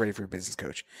everybody's ready for a business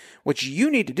coach. What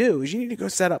you need to do is you need to go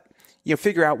set up,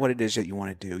 figure out what it is that you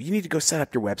want to do. You need to go set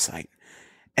up your website.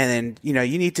 And then,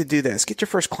 you need to do this, get your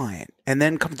first client, and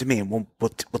then come to me and we'll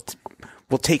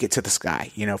take it to the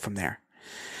sky, from there.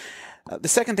 The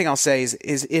second thing I'll say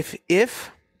is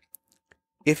if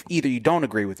either you don't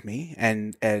agree with me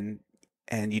and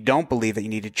you don't believe that you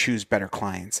need to choose better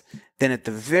clients, then at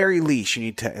the very least, you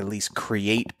need to at least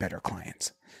create better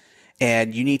clients.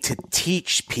 And you need to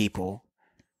teach people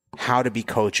how to be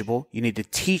coachable. You need to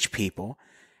teach people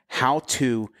how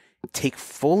to take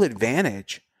full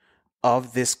advantage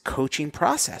of this coaching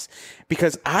process.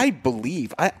 Because I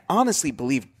honestly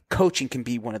believe coaching can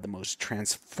be one of the most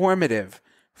transformative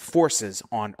forces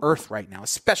on earth right now,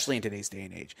 especially in today's day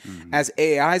and age. Mm-hmm. As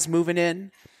AI's moving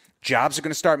in, jobs are going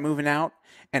to start moving out.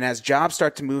 And as jobs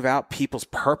start to move out, people's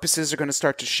purposes are going to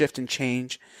start to shift and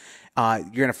change. You're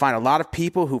going to find a lot of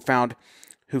people who found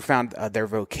their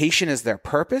vocation as their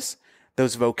purpose.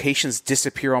 Those vocations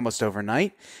disappear almost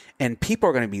overnight, and people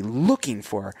are going to be looking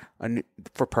for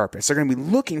purpose. They're going to be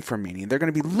looking for meaning. They're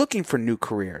going to be looking for new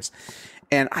careers.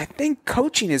 And I think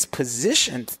coaching is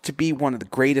positioned to be one of the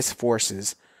greatest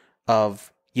forces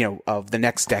of the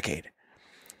next decade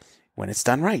when it's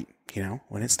done right.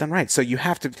 When it's done right. So you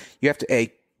have to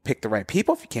pick the right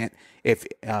people. If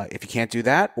you can't do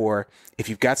that, or if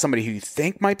you've got somebody who you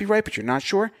think might be right but you're not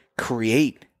sure,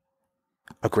 create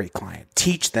a great client.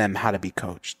 Teach them how to be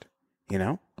coached.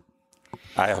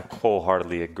 I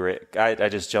wholeheartedly agree. I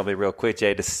just jump in real quick,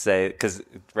 Jay, to say, because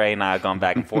Ray and I have gone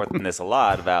back and forth on this a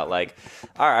lot about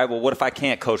all right, well, what if I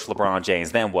can't coach LeBron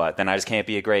James? Then what? Then I just can't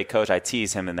be a great coach. I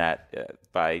tease him in that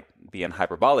by being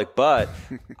hyperbolic. But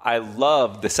I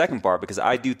love the second part because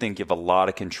I do think you have a lot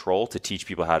of control to teach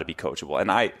people how to be coachable. And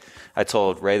I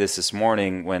told Ray this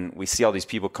morning when we see all these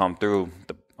people come through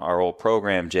our old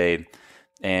program, Jay,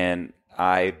 and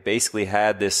I basically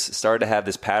started to have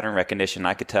this pattern recognition.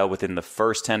 I could tell within the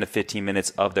first 10 to 15 minutes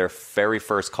of their very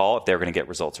first call if they were going to get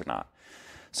results or not.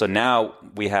 So now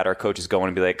we had our coaches go in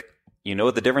and be like,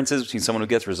 what the difference is between someone who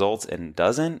gets results and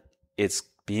doesn't? It's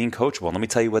being coachable. Let me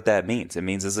tell you what that means. It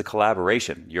means it's a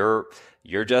collaboration. You're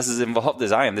just as involved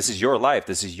as I am. This is your life.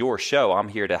 This is your show. I'm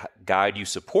here to guide you,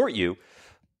 support you.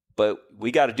 But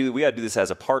we got to do this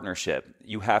as a partnership.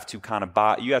 You have to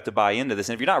buy into this.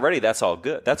 And if you're not ready, that's all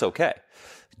good. That's okay.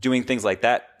 Doing things like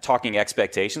that, talking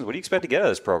expectations. What do you expect to get out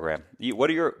of this program? What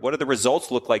do the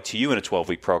results look like to you in a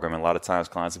 12-week program? And a lot of times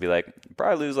clients will be like,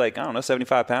 probably lose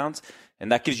 75 pounds.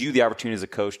 And that gives you the opportunity as a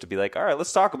coach to be like, all right,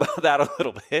 let's talk about that a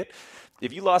little bit.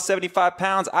 If you lost 75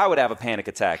 pounds, I would have a panic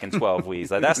attack in 12 weeks.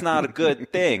 That's not a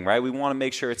good thing, right? We want to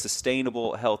make sure it's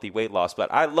sustainable, healthy weight loss.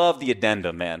 But I love the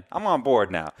addendum, man. I'm on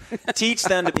board now. Teach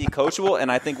them to be coachable,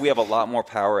 and I think we have a lot more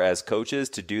power as coaches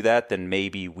to do that than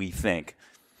maybe we think.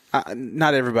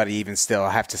 Not everybody, even still,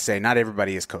 I have to say, not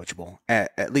everybody is coachable,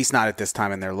 at least not at this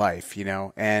time in their life,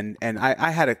 And I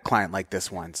had a client like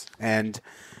this once, and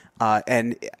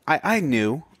I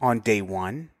knew on day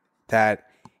one that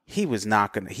he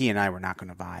and I were not going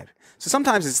to vibe. So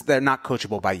sometimes they're not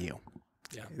coachable by you.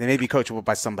 Yeah. They may be coachable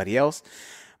by somebody else,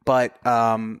 but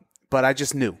I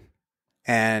just knew,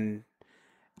 and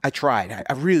I tried.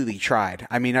 I really tried.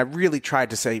 I mean, I really tried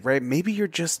to say, Ray, maybe you're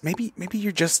just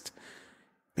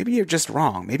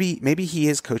wrong. Maybe he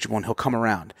is coachable and he'll come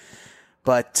around.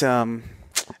 But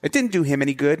it didn't do him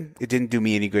any good. It didn't do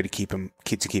me any good to keep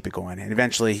it going. And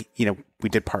eventually, we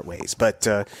did part ways. But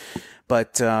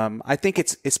I think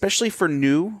it's especially for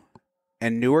new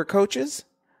and newer coaches.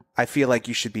 I feel like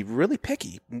you should be really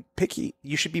picky.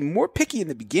 You should be more picky in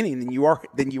the beginning than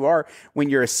you are when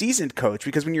you're a seasoned coach.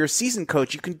 Because when you're a seasoned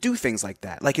coach, you can do things like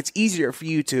that. Like, it's easier for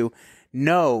you to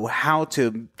know how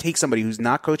to take somebody who's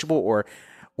not coachable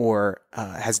or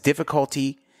has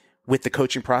difficulty with the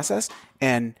coaching process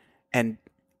and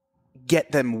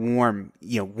get them warm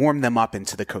them up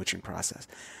into the coaching process.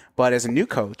 But as a new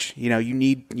coach, you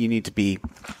need to be,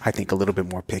 I think, a little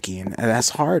bit more picky, and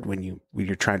that's hard when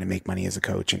you're trying to make money as a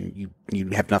coach and you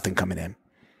have nothing coming in.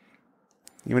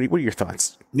 What are your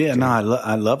thoughts? Yeah, no,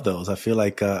 I love those. I feel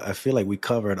like we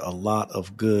covered a lot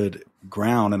of good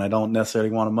ground, and I don't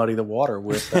necessarily want to muddy the water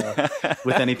with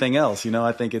anything else.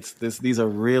 I think these are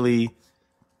really,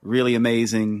 really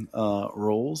amazing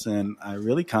rules, and I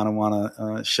really kind of want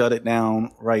to shut it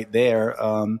down right there.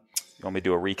 You want me to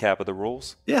do a recap of the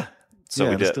rules? Yeah. So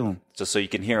we do them. Just so you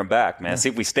can hear them back, man. Yeah. See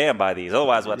if we stand by these.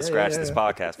 Otherwise, we'll have to scratch this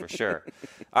podcast for sure.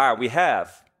 All right, we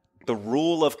have the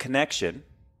rule of connection.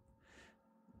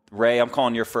 Ray, I'm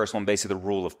calling your first one basically the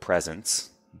rule of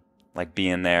presence, like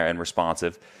being there and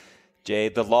responsive. Jay,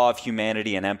 the law of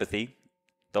humanity and empathy,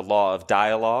 the law of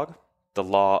dialogue, the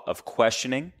law of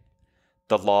questioning,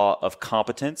 the law of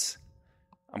competence.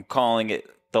 I'm calling it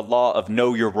the law of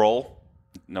know your role.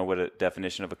 Know what a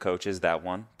definition of a coach is, that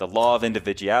one. The law of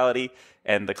individuality,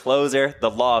 and the closer, the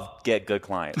law of get good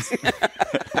clients.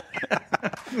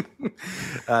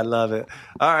 I love it.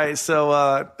 All right.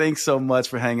 So thanks so much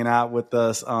for hanging out with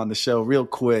us on the show. Real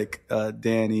quick,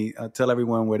 Danny, tell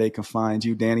everyone where they can find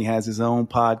you. Danny has his own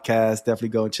podcast. Definitely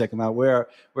go and check him out. Where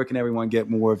can everyone get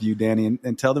more of you, Danny?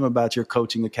 And tell them about your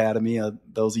coaching academy.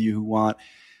 Those of you who want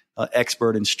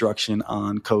expert instruction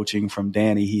on coaching from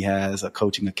Danny, he has a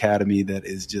coaching academy that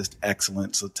is just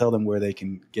excellent. So tell them where they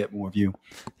can get more of you.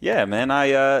 Yeah, man.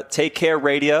 I Take Care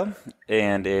Radio,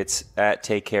 and it's at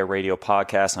Take Care Radio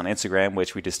Podcast on Instagram,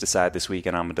 which we just decided this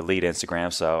weekend I'm going to delete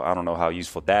Instagram, so I don't know how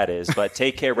useful that is. But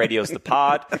Take Care Radio is the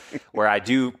pod where I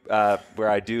do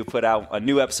put out a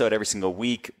new episode every single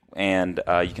week. And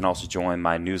you can also join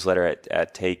my newsletter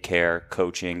at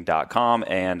takecarecoaching.com.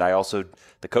 And I also,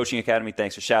 the Coaching Academy,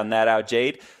 thanks for shouting that out,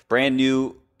 Jade. Brand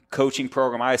new coaching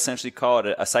program. I essentially call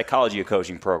it a psychology of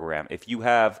coaching program. If you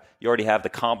already have the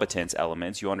competence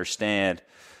elements, you understand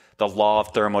the law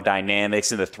of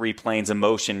thermodynamics and the 3 planes of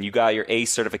motion, you got your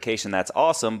ACE certification, that's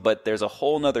awesome. But there's a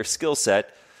whole nother skill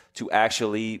set to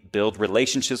actually build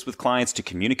relationships with clients, to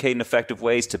communicate in effective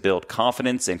ways, to build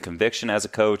confidence and conviction as a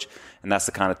coach. And that's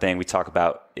the kind of thing we talk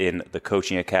about in the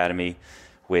Coaching Academy,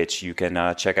 which you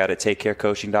can check out at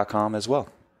takecarecoaching.com as well.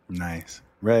 Nice.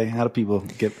 Ray, how do people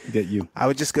get you? I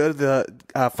would just go to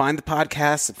find the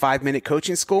podcast, 5-Minute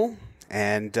Coaching School.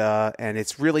 And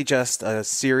it's really just a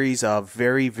series of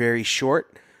very, very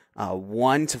short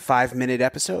 1 to 5 minute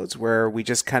episodes where we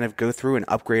just kind of go through and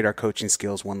upgrade our coaching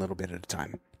skills one little bit at a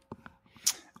time.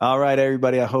 All right,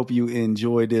 everybody. I hope you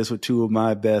enjoyed this with 2 of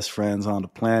my best friends on the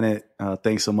planet.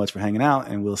 Thanks so much for hanging out,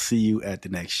 and we'll see you at the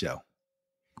next show.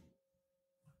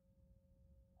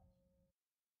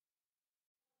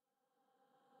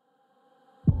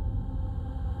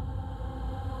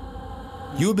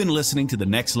 You have been listening to the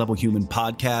Next Level Human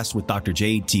podcast with Dr.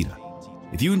 Jade Tita.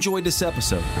 If you enjoyed this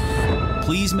episode,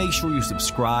 please make sure you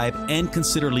subscribe and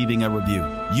consider leaving a review.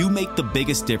 You make the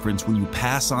biggest difference when you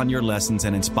pass on your lessons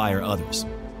and inspire others.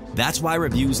 That's why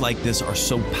reviews like this are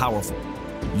so powerful.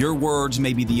 Your words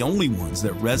may be the only ones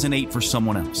that resonate for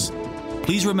someone else.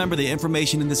 Please remember the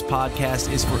information in this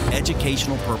podcast is for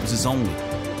educational purposes only.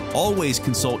 Always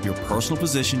consult your personal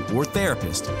physician or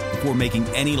therapist before making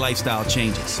any lifestyle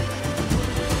changes.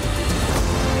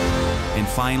 And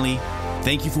finally,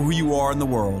 thank you for who you are in the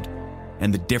world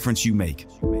and the difference you make.